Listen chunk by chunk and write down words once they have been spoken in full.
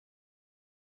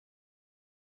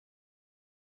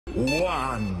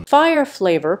1. Fire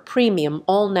Flavor Premium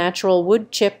All-Natural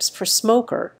Wood Chips for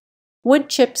Smoker. Wood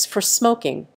Chips for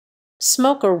Smoking.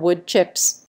 Smoker Wood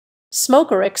Chips.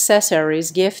 Smoker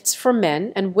Accessories Gifts for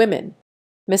Men and Women.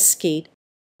 Mesquite,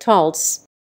 Tulse.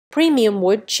 Premium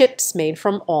wood chips made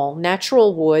from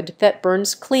all-natural wood that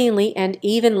burns cleanly and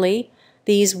evenly.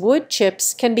 These wood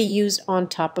chips can be used on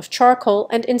top of charcoal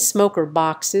and in smoker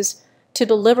boxes to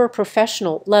deliver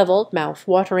professional-level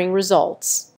mouth-watering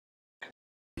results.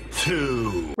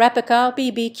 2. RAPICCA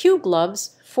BBQ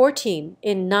Gloves 14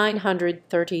 in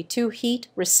 932 heat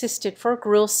resisted for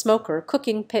grill smoker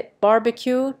cooking pit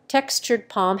barbecue textured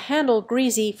palm handle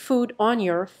greasy food on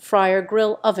your fryer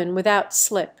grill oven without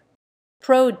slip.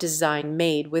 Pro design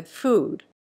made with food.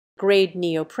 Grade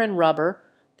neoprene rubber.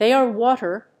 They are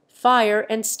water, fire,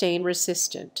 and stain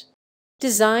resistant.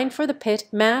 Designed for the pit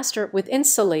master with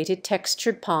insulated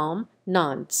textured palm,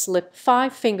 non-slip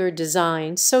 5-finger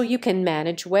design so you can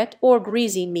manage wet or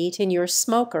greasy meat in your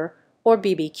smoker or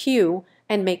BBQ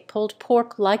and make pulled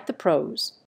pork like the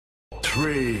pros.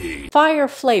 3. Fire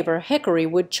Flavor Hickory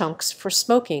Wood Chunks for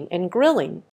Smoking and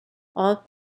Grilling.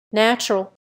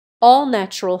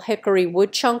 All-natural hickory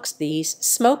wood chunks. These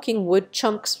smoking wood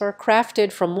chunks are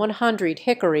crafted from 100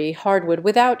 hickory hardwood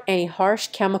without any harsh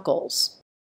chemicals.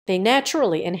 They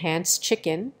naturally enhance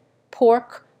chicken,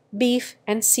 pork, beef,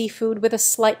 and seafood with a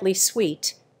slightly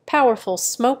sweet, powerful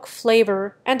smoke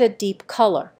flavor and a deep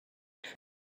color.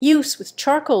 Use with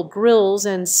charcoal grills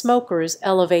and smokers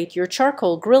elevate your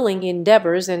charcoal grilling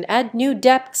endeavors and add new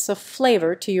depths of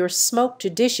flavor to your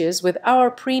smoked dishes with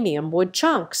our premium wood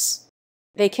chunks.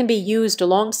 They can be used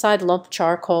alongside lump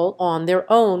charcoal on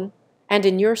their own and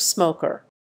in your smoker.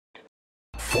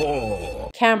 4.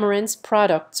 Cameron's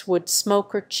Products Wood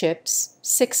Smoker Chips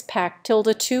 6-pack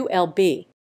 ~2 lb.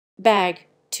 Bag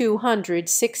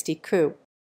 260 cu.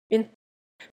 In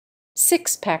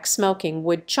 6-pack smoking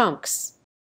wood chunks.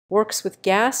 Works with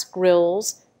gas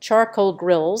grills, charcoal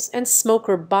grills, and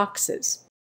smoker boxes.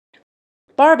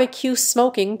 Barbecue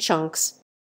smoking chunks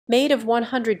made of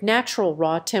 100 natural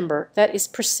raw timber that is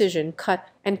precision cut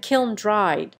and kiln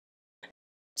dried.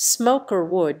 Smoker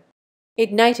wood,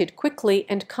 ignited quickly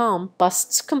and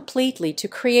combusts completely to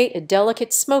create a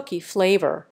delicate smoky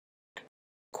flavor.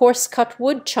 Coarse cut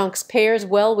wood chunks pairs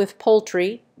well with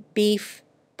poultry, beef,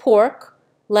 pork,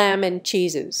 lamb, and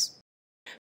cheeses.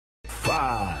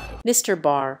 5. Mr.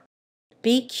 Bar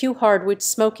BQ Hardwood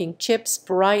Smoking Chips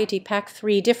Variety Pack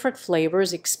 3 different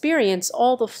flavors. Experience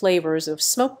all the flavors of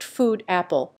smoked food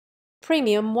apple.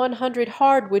 Premium 100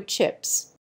 hardwood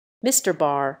chips. Mr.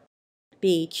 Bar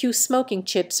BQ smoking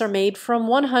chips are made from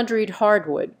 100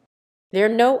 hardwood. There are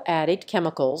no added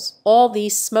chemicals. All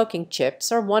these smoking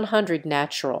chips are 100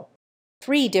 natural.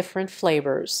 3 different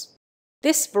flavors.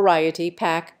 This variety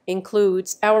pack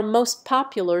includes our most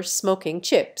popular smoking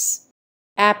chips.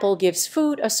 Apple gives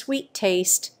food a sweet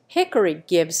taste, hickory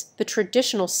gives the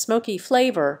traditional smoky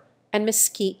flavor, and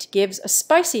mesquite gives a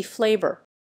spicy flavor.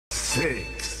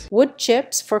 6. Wood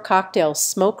chips for cocktail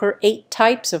smoker 8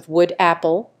 types of wood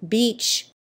apple,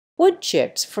 beech. Wood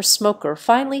chips for smoker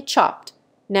finely chopped,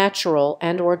 natural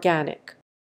and organic.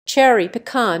 Cherry,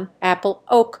 pecan, apple,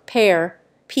 oak, pear,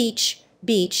 peach,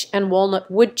 beech, and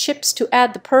walnut wood chips to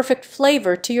add the perfect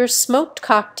flavor to your smoked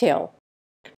cocktail.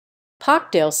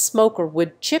 Cocktail smoker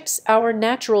wood chips. Our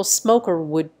natural smoker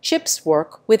wood chips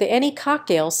work with any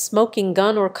cocktail smoking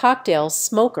gun or cocktail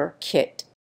smoker kit.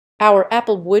 Our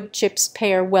apple wood chips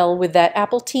pair well with that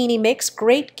appletini makes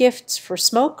great gifts for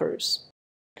smokers.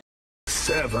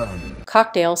 7.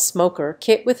 Cocktail smoker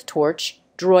kit with torch,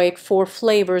 Droic 4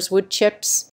 flavors wood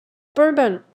chips.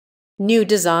 Bourbon. New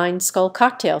design Skull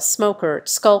Cocktail Smoker.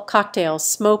 Skull Cocktail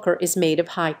Smoker is made of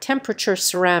high-temperature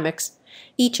ceramics,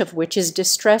 each of which is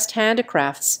distressed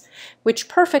handicrafts, which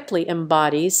perfectly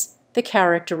embodies the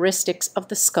characteristics of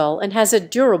the skull and has a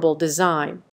durable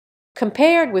design.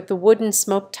 Compared with the wooden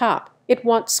smoke top, it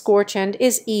won't scorch and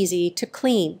is easy to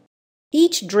clean.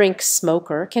 Each drink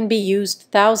smoker can be used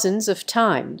thousands of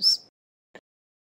times.